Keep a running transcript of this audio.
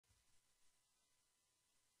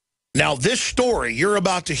Now, this story you're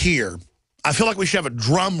about to hear, I feel like we should have a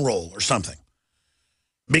drum roll or something,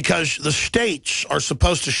 because the states are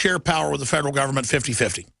supposed to share power with the federal government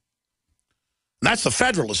 50-50. That's the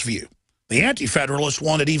federalist view. The anti-federalists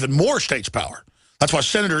wanted even more states' power. That's why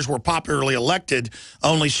senators were popularly elected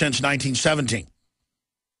only since 1917.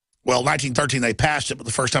 Well, 1913 they passed it, but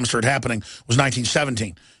the first time it started happening was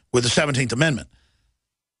 1917 with the 17th Amendment.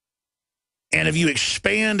 And if you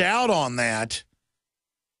expand out on that,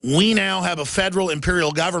 we now have a federal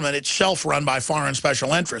imperial government itself run by foreign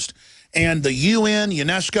special interest. And the UN,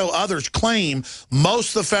 UNESCO, others claim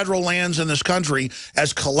most of the federal lands in this country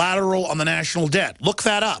as collateral on the national debt. Look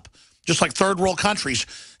that up. Just like third world countries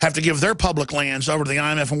have to give their public lands over to the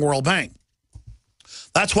IMF and World Bank.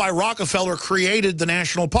 That's why Rockefeller created the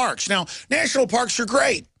national parks. Now, national parks are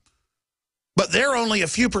great, but they're only a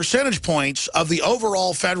few percentage points of the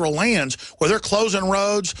overall federal lands where they're closing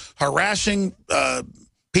roads, harassing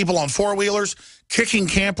people on four-wheelers, kicking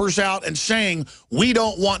campers out, and saying, we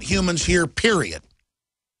don't want humans here, period.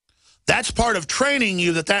 That's part of training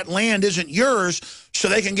you that that land isn't yours so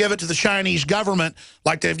they can give it to the Chinese government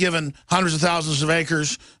like they've given hundreds of thousands of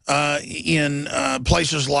acres in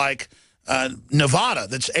places like Nevada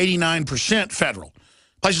that's 89% federal.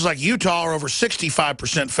 Places like Utah are over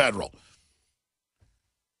 65% federal.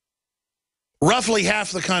 Roughly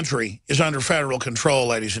half the country is under federal control,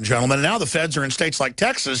 ladies and gentlemen. And now the feds are in states like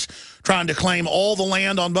Texas trying to claim all the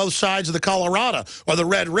land on both sides of the Colorado or the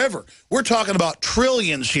Red River. We're talking about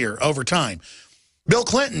trillions here over time. Bill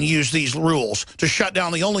Clinton used these rules to shut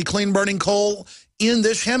down the only clean-burning coal in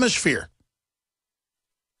this hemisphere,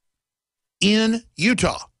 in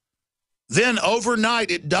Utah. Then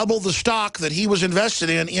overnight, it doubled the stock that he was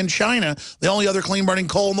invested in China, the only other clean-burning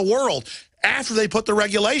coal in the world, after they put the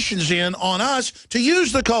regulations in on us to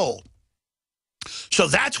use the coal. So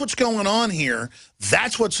that's what's going on here.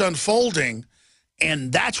 That's what's unfolding,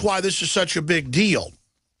 and that's why this is such a big deal.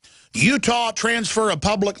 Utah transfer of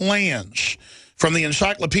public lands. From the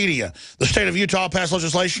encyclopedia, the state of Utah passed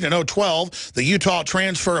legislation in 2012, the Utah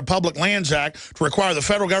Transfer of Public Lands Act, to require the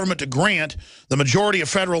federal government to grant the majority of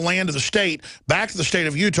federal land to the state back to the state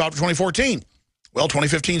of Utah for 2014. Well,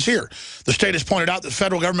 2015's here. The state has pointed out that the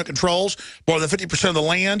federal government controls more than 50% of the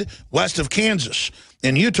land west of Kansas.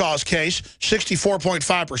 In Utah's case,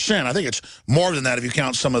 64.5%. I think it's more than that if you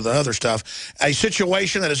count some of the other stuff. A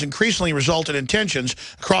situation that has increasingly resulted in tensions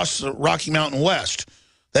across the Rocky Mountain West.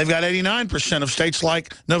 They've got 89% of states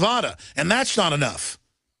like Nevada, and that's not enough.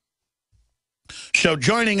 So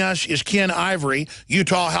joining us is Ken Ivory,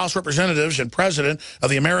 Utah House Representatives and president of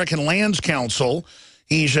the American Lands Council.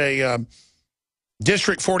 He's a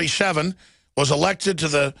District 47, was elected to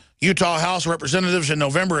the Utah House of Representatives in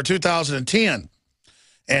November of 2010.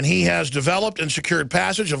 And he has developed and secured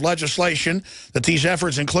passage of legislation that these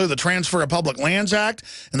efforts include the Transfer of Public Lands Act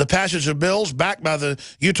and the passage of bills backed by the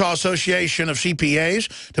Utah Association of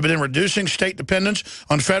CPAs to begin reducing state dependence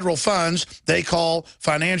on federal funds they call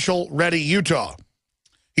Financial Ready Utah.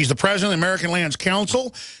 He's the president of the American Lands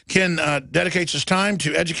Council. Ken dedicates his time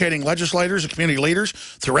to educating legislators and community leaders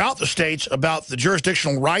throughout the states about the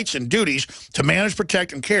jurisdictional rights and duties to manage,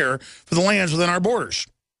 protect, and care for the lands within our borders.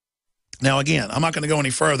 Now, again, I'm not going to go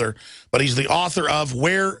any further, but he's the author of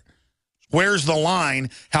Where's the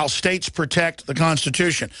Line? How States Protect the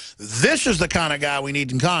Constitution. This is the kind of guy we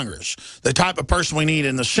need in Congress, the type of person we need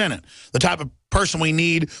in the Senate, the type of person we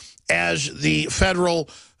need as the federal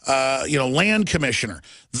land commissioner,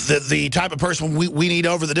 the type of person we need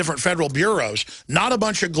over the different federal bureaus, not a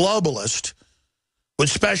bunch of globalists with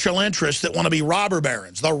special interests that want to be robber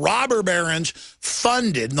barons. The robber barons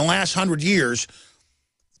funded in the last 100 years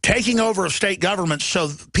taking over of state governments so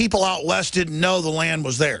people out west didn't know the land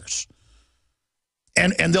was theirs.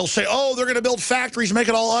 And they'll say, oh, they're going to build factories, make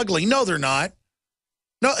it all ugly. No, they're not.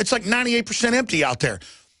 No, it's like 98% empty out there.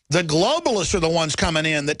 The globalists are the ones coming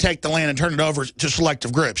in that take the land and turn it over to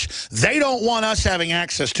selective groups. They don't want us having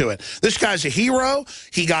access to it. This guy's a hero.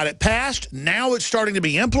 He got it passed. Now it's starting to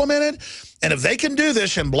be implemented. And if they can do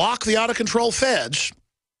this and block the out-of-control feds,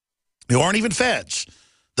 who aren't even feds,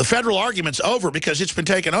 the federal argument's over because it's been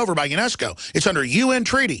taken over by UNESCO. It's under UN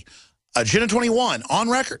treaty, Agenda 21, on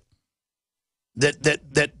record,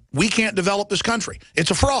 that we can't develop this country.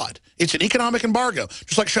 It's a fraud. It's an economic embargo,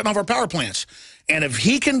 just like shutting off our power plants. And if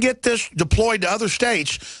he can get this deployed to other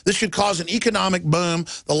states, this could cause an economic boom,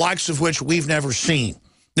 the likes of which we've never seen.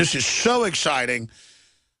 This is so exciting.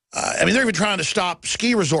 I mean, they're even trying to stop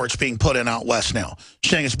ski resorts being put in out west now,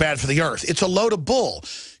 saying it's bad for the earth. It's a load of bull.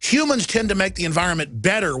 Humans tend to make the environment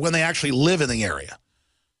better when they actually live in the area.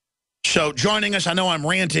 So joining us, I know I'm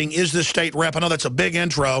ranting, is the state rep. I know that's a big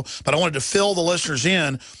intro, but I wanted to fill the listeners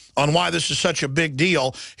in on why this is such a big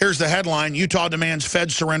deal. Here's the headline: Utah demands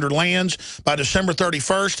Fed surrender lands by December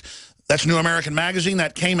 31st. That's New American Magazine.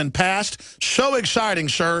 That came and passed. So exciting,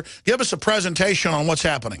 sir. Give us a presentation on what's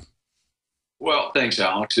happening. Well, thanks,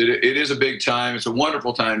 Alex. It is a big time. It's a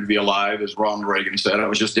wonderful time to be alive, as Ronald Reagan said. I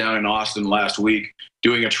was just down in Austin last week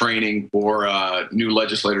doing a training for new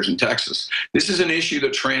legislators in Texas. This is an issue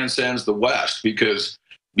that transcends the West, because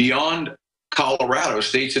beyond Colorado,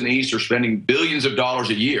 states in the East are spending billions of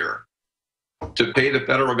dollars a year to pay the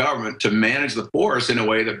federal government to manage the forest in a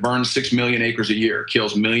way that burns 6 million acres a year,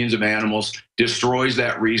 kills millions of animals, destroys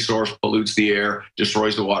that resource, pollutes the air,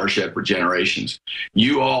 destroys the watershed for generations.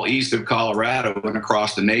 You all east of Colorado and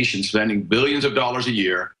across the nation spending billions of dollars a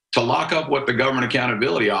year to lock up what the Government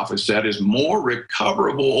Accountability Office said is more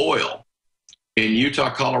recoverable oil in Utah,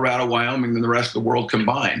 Colorado, Wyoming than the rest of the world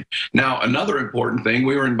combined. Now, another important thing,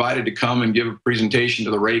 we were invited to come and give a presentation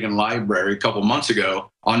to the Reagan Library a couple months ago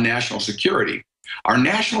on national security. Our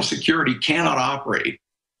national security cannot operate.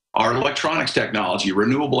 Our electronics technology,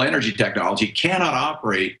 renewable energy technology cannot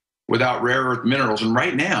operate without rare earth minerals. And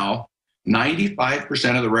right now,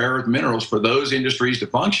 95% of the rare earth minerals for those industries to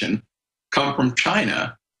function come from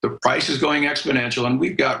China. The price is going exponential, and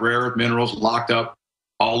we've got rare earth minerals locked up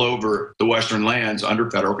all over the Western lands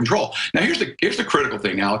under federal control. Now, here's the critical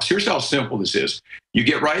thing, Alex. Here's how simple this is. You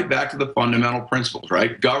get right back to the fundamental principles,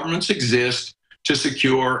 right? Governments exist to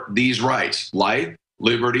secure these rights: life,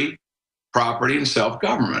 liberty, property, and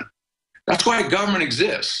self-government. That's why government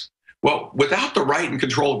exists. Well, without the right and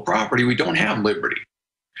control of property, we don't have liberty.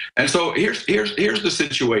 And so here's the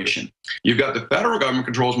situation. You've got the federal government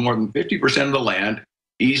controls more than 50% of the land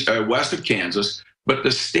west of Kansas. But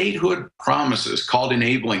the statehood promises, called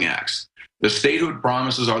enabling acts, the statehood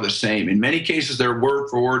promises are the same. In many cases, they're word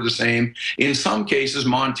for word the same. In some cases,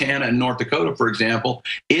 Montana and North Dakota, for example,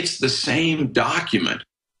 it's the same document.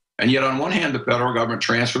 And yet, on one hand, the federal government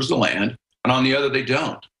transfers the land, and on the other, they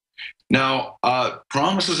don't. Now,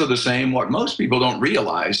 promises are the same. What most people don't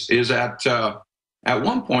realize is at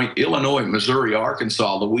one point, Illinois, Missouri,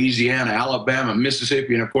 Arkansas, Louisiana, Alabama,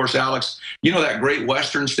 Mississippi, and of course, Alex, you know that great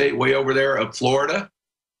western state way over there of Florida?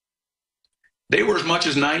 They were as much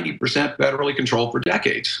as 90% federally controlled for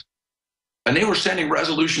decades. And they were sending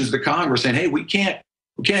resolutions to Congress saying, hey, we can't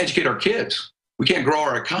educate our kids. We can't grow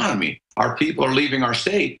our economy. Our people are leaving our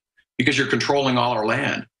state because you're controlling all our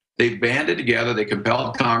land. They banded together. They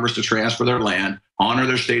compelled Congress to transfer their land, honor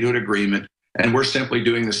their statehood agreement. And we're simply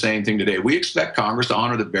doing the same thing today. We expect Congress to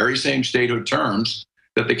honor the very same statehood terms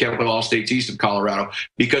that they kept with all states east of Colorado,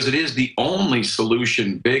 because it is the only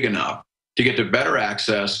solution big enough to get to better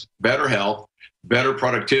access, better health, better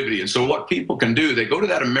productivity. And so what people can do, they go to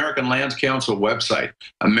that American Lands Council website,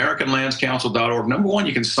 americanlandscouncil.org. Number one,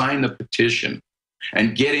 you can sign the petition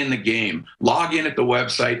and get in the game. Log in at the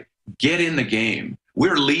website, get in the game.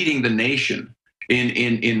 We're leading the nation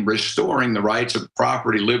in restoring the rights of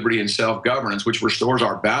property, liberty, and self-governance, which restores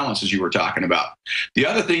our balance, as you were talking about. The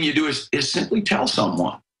other thing you do is simply tell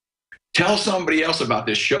someone. Tell somebody else about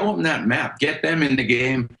this. Show them that map. Get them in the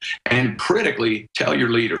game. And critically, tell your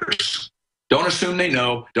leaders. Don't assume they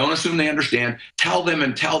know. Don't assume they understand. Tell them,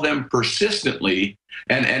 and tell them persistently.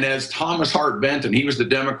 And as Thomas Hart Benton, he was the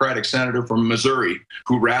Democratic senator from Missouri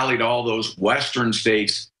who rallied all those Western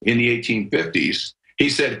states in the 1850s. He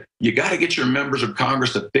said, you got to get your members of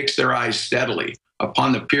Congress to fix their eyes steadily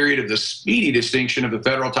upon the period of the speedy distinction of the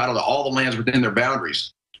federal title to all the lands within their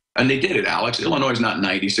boundaries. And they did it, Alex. Illinois is not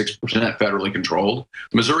 96% federally controlled.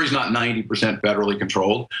 Missouri is not 90% federally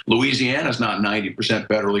controlled. Louisiana is not 90%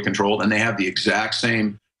 federally controlled. And they have the exact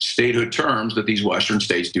same statehood terms that these Western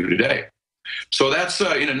states do today. So that's,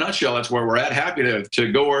 in a nutshell, that's where we're at. Happy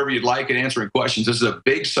to go wherever you'd like and answering questions. This is a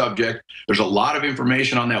big subject. There's a lot of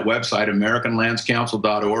information on that website,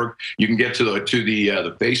 AmericanLandsCouncil.org. You can get to the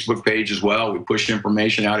Facebook page as well. We push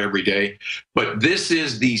information out every day. But this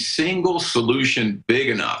is the single solution big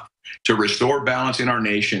enough to restore balance in our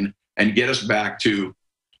nation and get us back to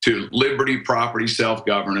liberty, property,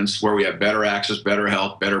 self-governance, where we have better access, better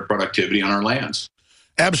health, better productivity on our lands.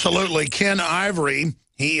 Absolutely. Ken Ivory,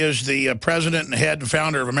 he is the president and head and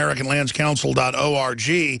founder of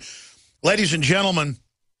AmericanLandsCouncil.org. Ladies and gentlemen,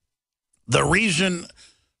 the reason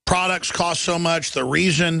products cost so much, the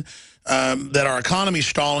reason that our economy is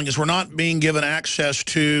stalling is we're not being given access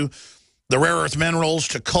to the rare earth minerals,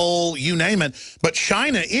 to coal, you name it. But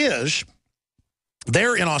China is.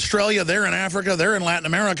 They're in Australia, they're in Africa, they're in Latin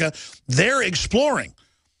America. They're exploring.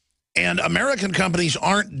 And American companies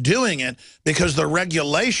aren't doing it because the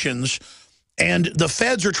regulations And the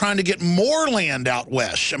feds are trying to get more land out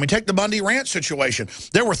west. I mean, take the Bundy Ranch situation.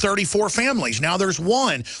 There were 34 families. Now there's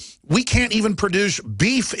one. We can't even produce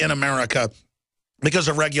beef in America because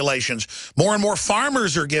of regulations. More and more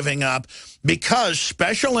farmers are giving up because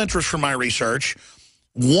special interests, from my research,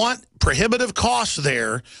 want prohibitive costs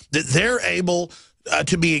there that they're able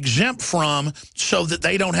to be exempt from so that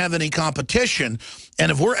they don't have any competition.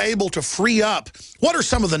 And if we're able to free up, what are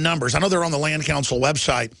some of the numbers? I know they're on the Land Council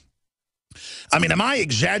website. I mean, am I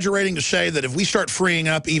exaggerating to say that if we start freeing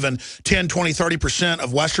up even 10, 20, 30%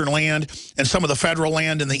 of Western land and some of the federal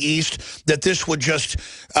land in the East, that this would just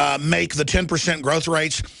make the 10% growth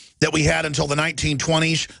rates that we had until the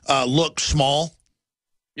 1920s look small?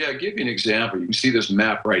 Yeah, I'll give you an example. You can see this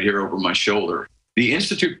map right here over my shoulder. The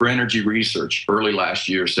Institute for Energy Research early last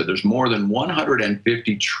year said there's more than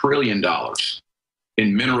 $150 trillion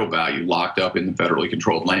in mineral value locked up in the federally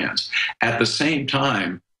controlled lands. At the same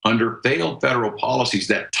time, under failed federal policies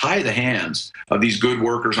that tie the hands of these good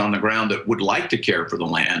workers on the ground that would like to care for the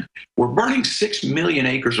land, we're burning 6 million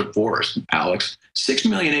acres of forest, Alex, 6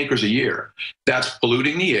 million acres a year. That's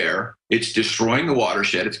polluting the air. It's destroying the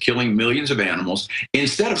watershed. It's killing millions of animals.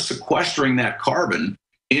 Instead of sequestering that carbon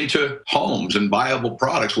into homes and viable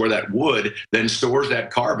products where that wood then stores that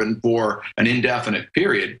carbon for an indefinite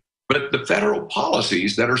period. But the federal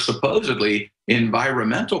policies that are supposedly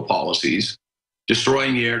environmental policies,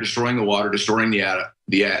 destroying the air, destroying the water, destroying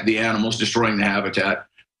the animals, destroying the habitat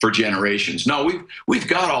for generations. No, we've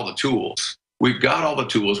got all the tools. We've got all the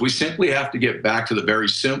tools. We simply have to get back to the very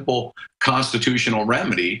simple constitutional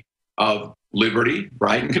remedy of liberty,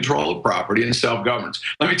 right, and control of property and self-governance.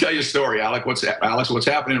 Let me tell you a story, Alex, what's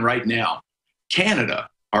happening right now. Canada,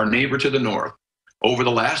 our neighbor to the north, over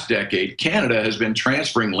the last decade, Canada has been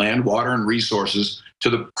transferring land, water, and resources to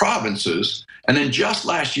the provinces. And then just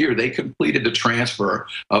last year, they completed the transfer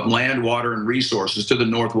of land, water, and resources to the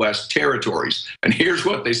Northwest Territories. And here's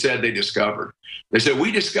what they said they discovered. They said,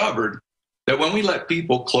 we discovered that when we let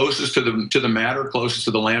people closest to the matter, closest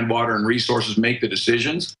to the land, water, and resources make the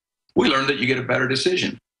decisions, we learned that you get a better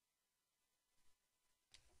decision.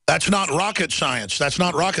 That's not rocket science. That's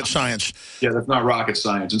not rocket science. Yeah, that's not rocket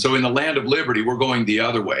science. And so in the land of liberty, we're going the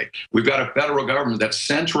other way. We've got a federal government that's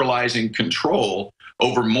centralizing control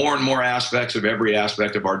over more and more aspects of every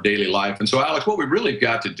aspect of our daily life. And so, Alex, what we really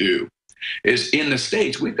got to do is in the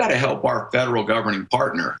states, we've got to help our federal governing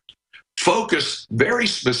partner focus very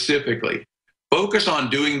specifically, focus on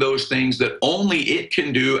doing those things that only it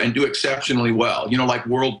can do and do exceptionally well, you know, like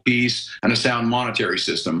world peace and a sound monetary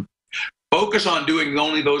system. Focus on doing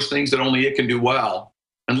only those things that only it can do well,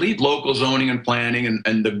 and leave local zoning and planning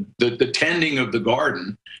and the tending of the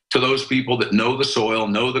garden to those people that know the soil,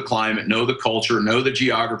 know the climate, know the culture, know the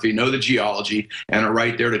geography, know the geology, and are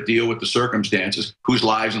right there to deal with the circumstances, whose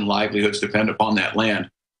lives and livelihoods depend upon that land,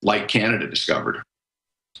 like Canada discovered.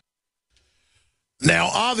 Now,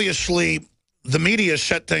 obviously, the media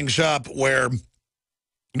set things up where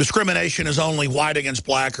discrimination is only white against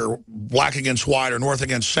black or black against white or north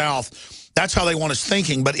against south. That's how they want us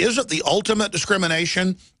thinking. But isn't the ultimate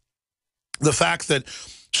discrimination the fact that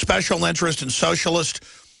special interest and socialists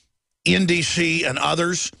in D.C. and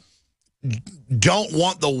others don't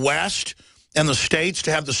want the West and the states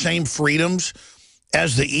to have the same freedoms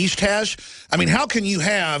as the East has? I mean, how can you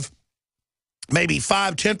have maybe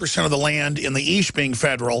 5–10% of the land in the East being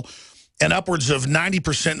federal and upwards of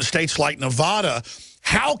 90% in states like Nevada?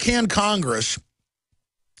 How can Congress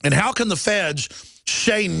and how can the feds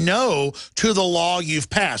say no to the law you've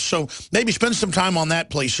passed? So maybe spend some time on that,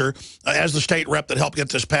 please, sir, as the state rep that helped get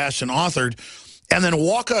this passed and authored, and then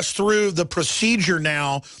walk us through the procedure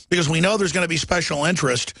now, because we know there's going to be special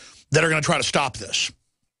interest that are going to try to stop this.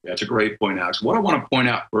 That's a great point, Alex. What I want to point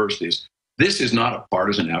out first is this is not a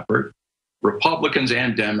partisan effort. Republicans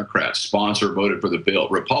and Democrats voted for the bill.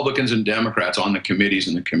 Republicans and Democrats on the committees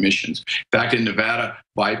and the commissions. In fact, in Nevada,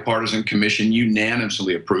 bipartisan commission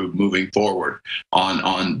unanimously approved moving forward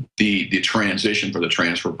on the transition for the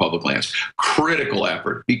transfer of public lands. Critical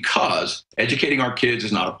effort, because educating our kids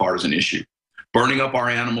is not a partisan issue. Burning up our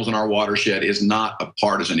animals in our watershed is not a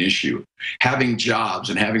partisan issue. Having jobs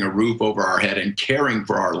and having a roof over our head and caring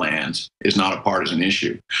for our lands is not a partisan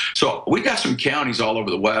issue. So we got some counties all over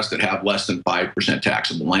the West that have less than 5%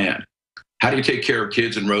 taxable land. How do you take care of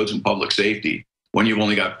kids and roads and public safety when you've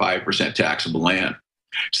only got 5% taxable land?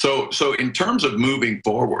 So in terms of moving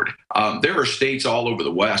forward, there are states all over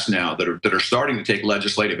the West now that are starting to take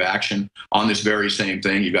legislative action on this very same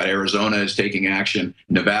thing. You've got Arizona is taking action.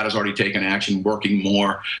 Nevada's already taken action, working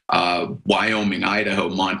more. Wyoming, Idaho,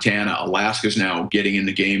 Montana, Alaska's now getting in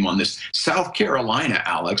the game on this. South Carolina,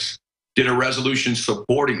 Alex, did a resolution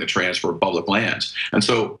supporting the transfer of public lands. And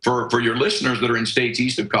so for your listeners that are in states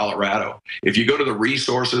east of Colorado, if you go to the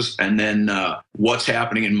resources and then what's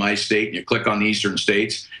happening in my state, and you click on the eastern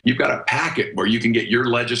states, you've got a packet where you can get your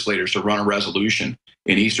legislators to run a resolution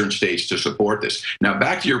in eastern states to support this. Now,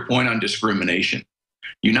 back to your point on discrimination.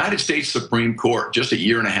 United States Supreme Court, just a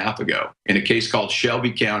year and a half ago, in a case called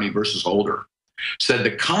Shelby County versus Holder, said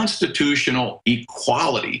the constitutional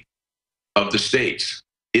equality of the states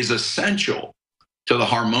is essential to the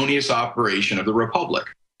harmonious operation of the republic.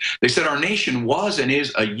 They said our nation was and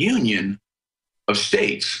is a union of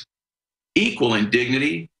states, equal in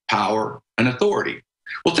dignity, power, and authority.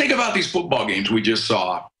 Well, think about these football games we just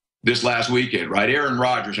saw this last weekend, right? Aaron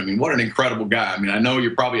Rodgers, I mean, what an incredible guy. I mean, I know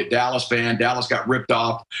you're probably a Dallas fan. Dallas got ripped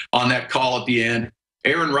off on that call at the end.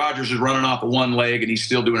 Aaron Rodgers is running off of one leg, and he's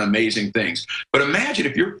still doing amazing things. But imagine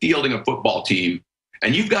if you're fielding a football team,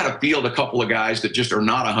 and you've got to field a couple of guys that just are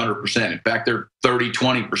not 100%. In fact, they're 30,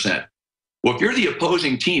 20%. Well, if you're the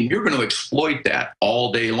opposing team, you're going to exploit that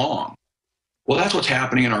all day long. Well, that's what's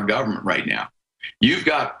happening in our government right now. You've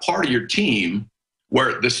got part of your team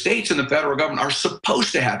where the states and the federal government are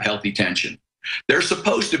supposed to have healthy tension. They're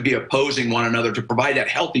supposed to be opposing one another to provide that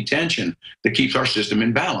healthy tension that keeps our system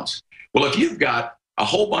in balance. Well, if you've got a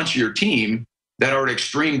whole bunch of your team that are at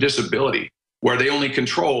extreme disability, where they only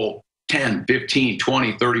control 10, 15,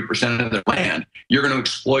 20, 30% of their land, you're going to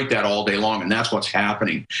exploit that all day long. And that's what's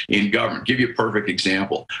happening in government. Give you a perfect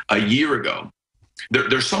example. A year ago,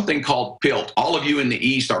 there's something called PILT. All of you in the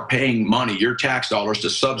East are paying money, your tax dollars, to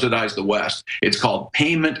subsidize the West. It's called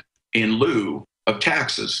payment in lieu of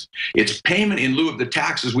taxes. It's payment in lieu of the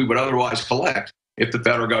taxes we would otherwise collect if the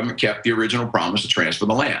federal government kept the original promise to transfer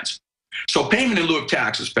the lands. So payment in lieu of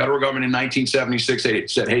taxes, federal government in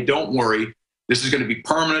 1976 said, hey, don't worry. This is going to be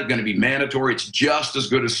permanent, going to be mandatory. It's just as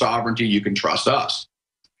good as sovereignty. You can trust us.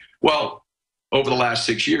 Well, over the last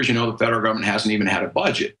 6 years, the federal government hasn't even had a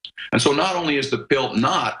budget. And so not only is the PILT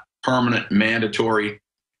not permanent, mandatory,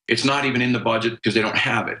 it's not even in the budget because they don't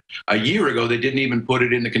have it. A year ago, they didn't even put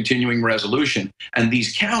it in the continuing resolution. And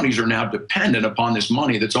these counties are now dependent upon this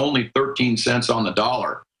money that's only 13 cents on the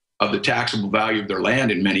dollar of the taxable value of their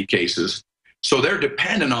land in many cases. So they're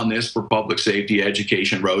dependent on this for public safety,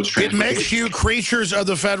 education, roads, transportation. It makes you creatures of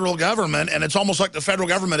the federal government, and it's almost like the federal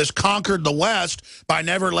government has conquered the West by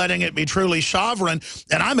never letting it be truly sovereign.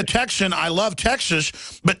 And I'm a Texan. I love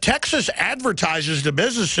Texas. But Texas advertises to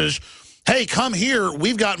businesses, hey, come here.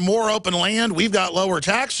 We've got more open land. We've got lower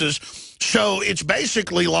taxes. So it's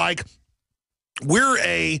basically like we're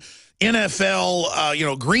a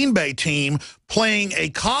NFL, Green Bay team playing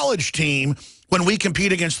a college team when we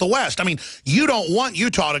compete against the West. I mean, you don't want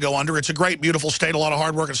Utah to go under. It's a great, beautiful state, a lot of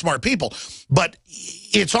hard work and smart people. But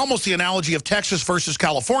it's almost the analogy of Texas versus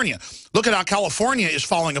California. Look at how California is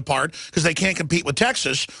falling apart because they can't compete with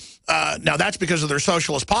Texas. Now, that's because of their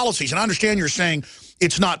socialist policies. And I understand you're saying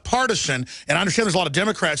it's not partisan. And I understand there's a lot of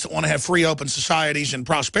Democrats that want to have free, open societies and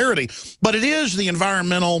prosperity. But it is the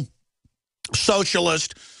environmental,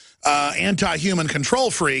 socialist, anti-human control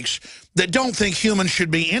freaks that don't think humans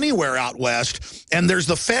should be anywhere out west. And there's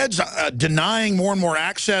the feds denying more and more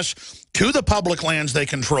access to the public lands they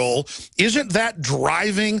control. Isn't that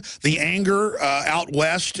driving the anger out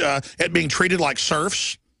west at being treated like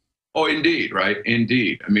serfs? Oh, indeed, right?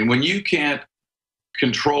 Indeed. I mean, when you can't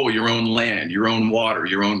control your own land, your own water,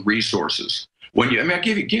 your own resources, I'll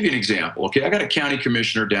give you an example. Okay, I got a county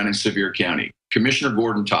commissioner down in Sevier County, Commissioner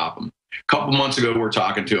Gordon Topham. A couple months ago, we're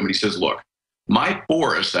talking to him, and he says, look, my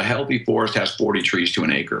forest, a healthy forest, has 40 trees to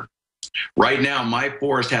an acre. Right now, my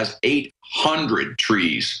forest has 800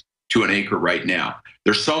 trees to an acre right now.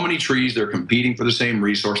 There's so many trees, they're competing for the same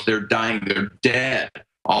resource. They're dying, they're dead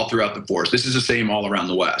all throughout the forest. This is the same all around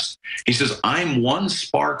the West. He says, I'm one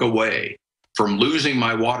spark away from losing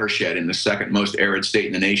my watershed in the second most arid state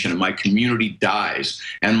in the nation, and my community dies.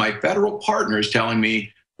 And my federal partner is telling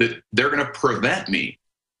me that they're going to prevent me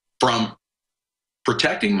from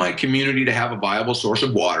protecting my community to have a viable source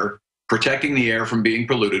of water, protecting the air from being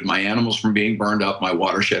polluted, my animals from being burned up, my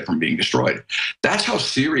watershed from being destroyed. That's how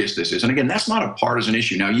serious this is. And again, that's not a partisan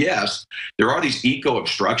issue. Now, yes, there are these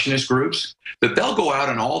eco-obstructionist groups that they'll go out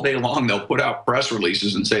and all day long, they'll put out press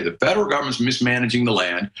releases and say the federal government's mismanaging the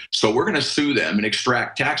land, so we're going to sue them and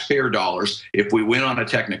extract taxpayer dollars if we win on a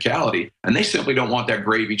technicality. And they simply don't want that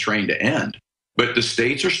gravy train to end. But the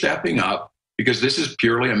states are stepping up, because this is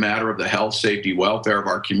purely a matter of the health, safety, welfare of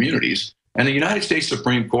our communities. And the United States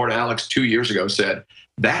Supreme Court, Alex, 2 years ago said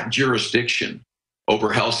that jurisdiction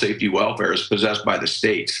over health, safety, welfare is possessed by the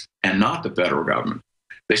states and not the federal government.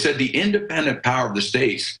 They said the independent power of the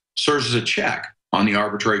states serves as a check on the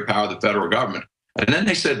arbitrary power of the federal government. And then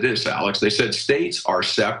they said this, Alex. They said states are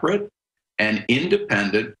separate and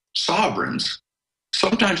independent sovereigns.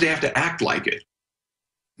 Sometimes they have to act like it.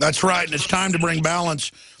 That's right, and it's time to bring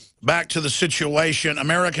balance back to the situation.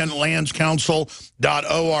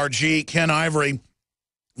 AmericanLandsCouncil.org. Ken Ivory,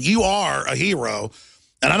 you are a hero,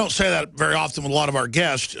 and I don't say that very often with a lot of our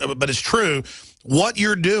guests, but it's true. What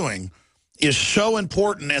you're doing is so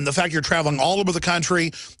important, and the fact you're traveling all over the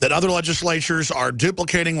country, that other legislatures are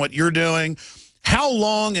duplicating what you're doing. How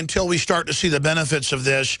long until we start to see the benefits of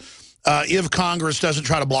this if Congress doesn't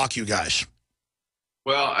try to block you guys?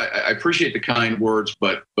 Well, I appreciate the kind words,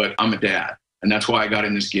 but I'm a dad, and that's why I got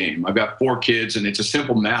in this game. I've got 4 kids, and it's a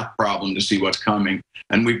simple math problem to see what's coming,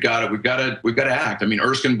 and we've got to act. I mean,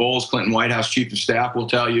 Erskine Bowles, Clinton White House Chief of Staff, will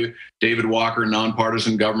tell you. David Walker,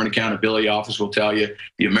 Nonpartisan Government Accountability Office, will tell you.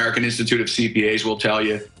 The American Institute of CPAs will tell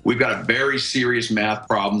you. We've got a very serious math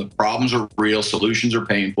problem. The problems are real. Solutions are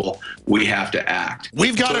painful. We have to act.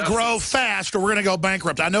 We've got to grow fast, or we're going to go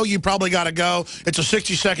bankrupt. I know you probably got to go. It's a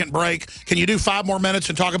 60-second break. Can you do 5 more minutes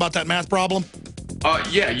and talk about that math problem?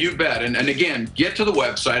 Yeah, you bet. And again, get to the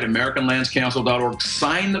website, AmericanLandsCouncil.org,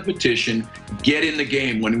 sign the petition, get in the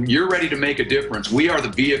game. When you're ready to make a difference, we are the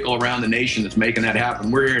vehicle around the nation that's making that happen.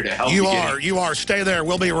 We're here to help you. You are. Stay there.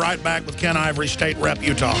 We'll be right back with Ken Ivory, State Rep,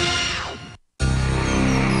 Utah.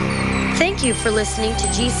 Thank you for listening to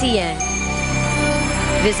GCN.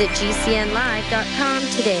 Visit GCNlive.com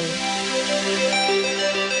today.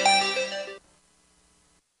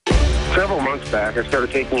 Several months back, I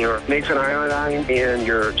started taking your Mason iodine and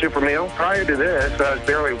your super meal. Prior to this, I was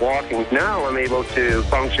barely walking. Now I'm able to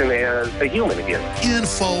function as a human again.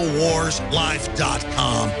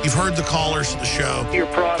 InfoWarsLife.com. You've heard the callers of the show. Your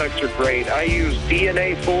products are great. I use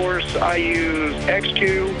DNA Force. I use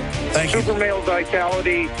XQ, Super Male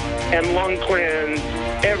Vitality, and Lung Cleanse.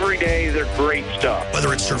 Every day, they're great stuff.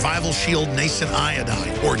 Whether it's Survival Shield, Nascent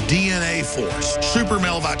Iodine, or DNA Force, Super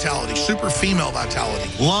Male Vitality, Super Female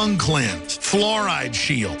Vitality, Lung Cleanse, Fluoride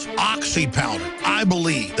Shield, Oxy Powder, I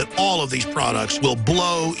believe that all of these products will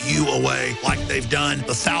blow you away like they've done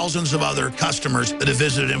the thousands of other customers that have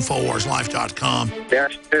visited InfoWarsLife.com.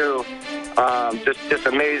 That's true. Just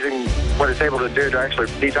amazing what it's able to do to actually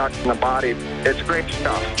detox the body. It's great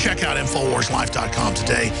stuff. Check out InfoWarsLife.com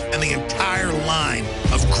today and the entire line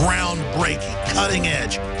of groundbreaking,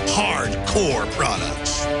 cutting-edge, hardcore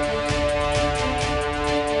products.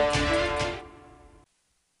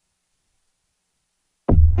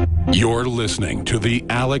 You're listening to The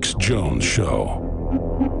Alex Jones Show.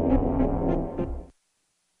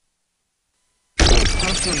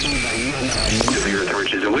 The earth,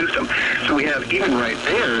 riches, and wisdom. So we have even right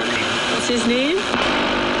there. What's his name? This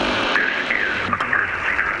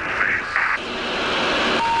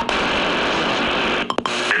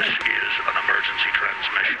is an emergency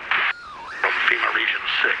transmission from FEMA Region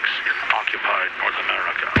 6 in occupied North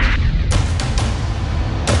America.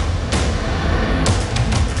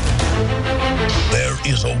 There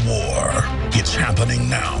is a war. It's happening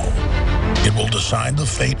now. It will decide the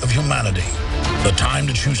fate of humanity. The time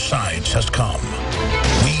to choose sides has come.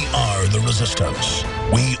 We are the resistance.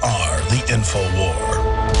 We are the InfoWar.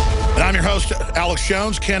 And I'm your host, Alex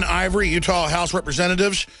Jones. Ken Ivory, Utah House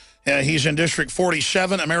Representatives. He's in District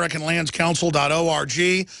 47,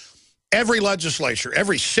 AmericanLandsCouncil.org. Every legislature,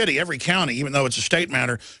 every city, every county, even though it's a state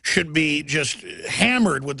matter, should be just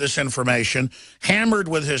hammered with this information, hammered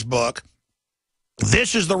with his book.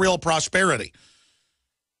 This is the real prosperity.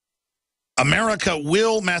 America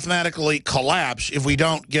will mathematically collapse if we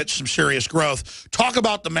don't get some serious growth. Talk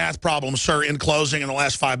about the math problem, sir, in closing in the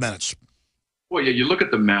last 5 minutes. Well, yeah, you look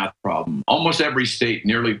at the math problem. Almost every state,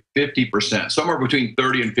 nearly 50%, somewhere between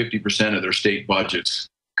 30 and 50% of their state budgets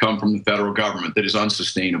come from the federal government that is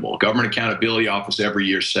unsustainable. Government Accountability Office every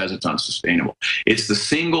year says it's unsustainable. It's the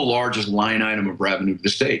single largest line item of revenue to the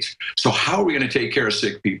states. So how are we going to take care of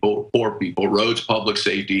sick people, poor people, roads, public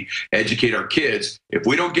safety, educate our kids if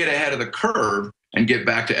we don't get ahead of the curve and get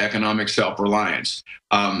back to economic self-reliance?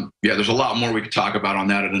 Yeah, there's a lot more we could talk about on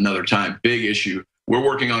that at another time. Big issue. We're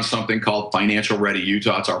working on something called Financial Ready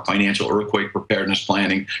Utah. It's our financial earthquake preparedness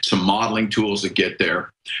planning, some modeling tools that get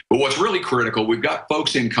there. But what's really critical, we've got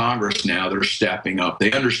folks in Congress now that are stepping up.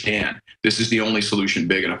 They understand this is the only solution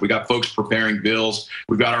big enough. We got folks preparing bills.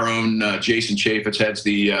 We've got our own Jason Chaffetz heads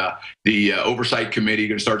the oversight committee. You're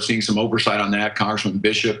going to start seeing some oversight on that. Congressman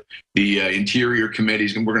Bishop, the Interior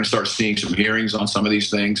Committees, and we're going to start seeing some hearings on some of these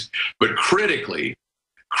things. But critically,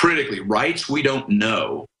 rights we don't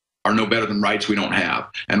know are no better than rights we don't have.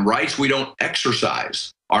 And rights we don't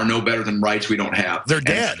exercise are no better than rights we don't have. They're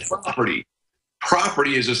dead.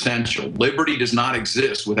 Property is essential. Liberty does not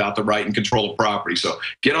exist without the right and control of property. So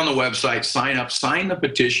get on the website, sign up, sign the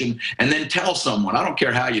petition, and then tell someone. I don't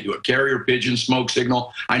care how you do it, carrier pigeon, smoke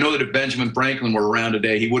signal. I know that if Benjamin Franklin were around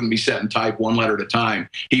today, he wouldn't be setting type one letter at a time.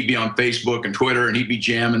 He'd be on Facebook and Twitter, and he'd be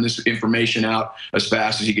jamming this information out as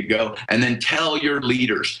fast as he could go. And then tell your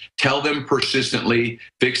leaders, tell them persistently,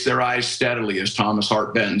 fix their eyes steadily, as Thomas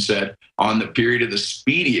Hart Benton said, on the period of the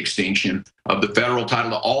speedy extinction of the federal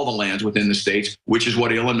title to all the lands within the states, which is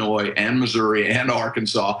what Illinois and Missouri and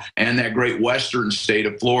Arkansas and that great western state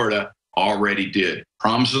of Florida already did.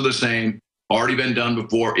 Promises are the same, already been done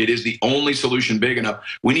before. It is the only solution big enough.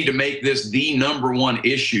 We need to make this the #1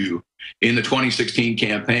 issue in the 2016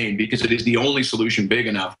 campaign, because it is the only solution big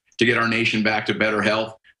enough to get our nation back to better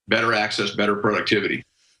health, better access, better productivity.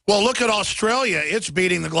 Well, look at Australia. It's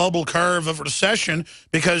beating the global curve of recession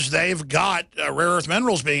because they've got rare earth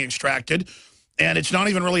minerals being extracted, and it's not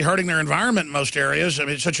even really hurting their environment in most areas. I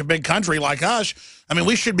mean, it's such a big country like us. I mean,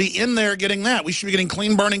 we should be in there getting that. We should be getting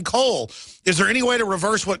clean-burning coal. Is there any way to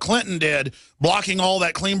reverse what Clinton did, blocking all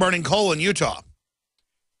that clean-burning coal in Utah?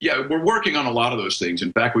 Yeah, we're working on a lot of those things.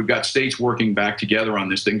 In fact, we've got states working back together on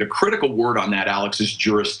this thing. The critical word on that, Alex, is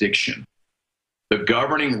jurisdiction. The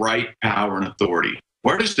governing right, power, and authority.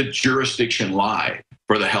 Where does the jurisdiction lie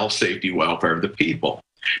for the health, safety, welfare of the people?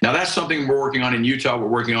 Now, that's something we're working on in Utah. We're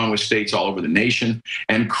working on with states all over the nation.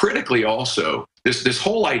 And critically also, this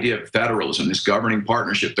whole idea of federalism, this governing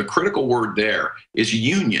partnership, the critical word there is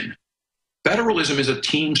union. Federalism is a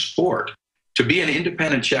team sport. To be an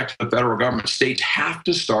independent check to the federal government, states have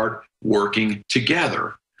to start working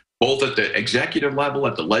together, both at the executive level,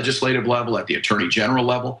 at the legislative level, at the attorney general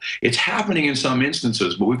level. It's happening in some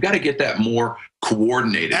instances, but we've got to get that more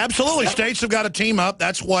coordinated. Absolutely. States have got to team up.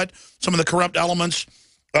 That's what some of the corrupt elements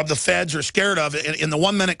of the feds are scared of in the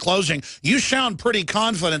 1-minute closing. You sound pretty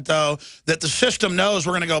confident, though, that the system knows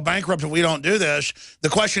we're going to go bankrupt if we don't do this. The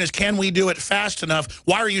question is, can we do it fast enough?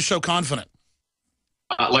 Why are you so confident?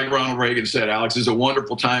 Like Ronald Reagan said, Alex, it's a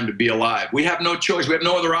wonderful time to be alive. We have no choice. We have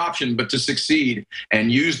no other option but to succeed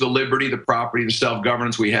and use the liberty, the property, the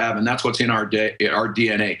self-governance we have, and that's what's in our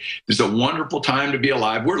DNA. It's a wonderful time to be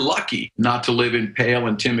alive. We're lucky not to live in pale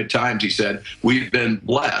and timid times, he said. We've been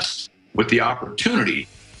blessed with the opportunity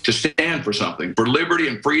to stand for something, for liberty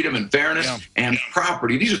and freedom and fairness and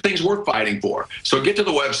property. These are things we're fighting for. So get to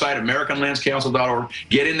the website, AmericanLandsCouncil.org.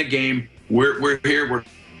 Get in the game. We're here. We're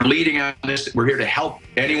leading on this. We're here to help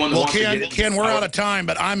anyone that wants to get in. Ken, we're out of time,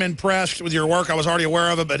 but I'm impressed with your work. I was already aware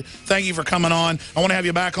of it, but thank you for coming on. I want to have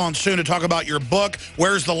you back on soon to talk about your book,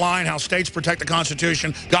 Where's the Line? How States Protect the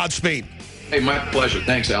Constitution. Godspeed. Hey, my pleasure.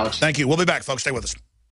 Thanks, Alex. Thank you. We'll be back, folks. Stay with us.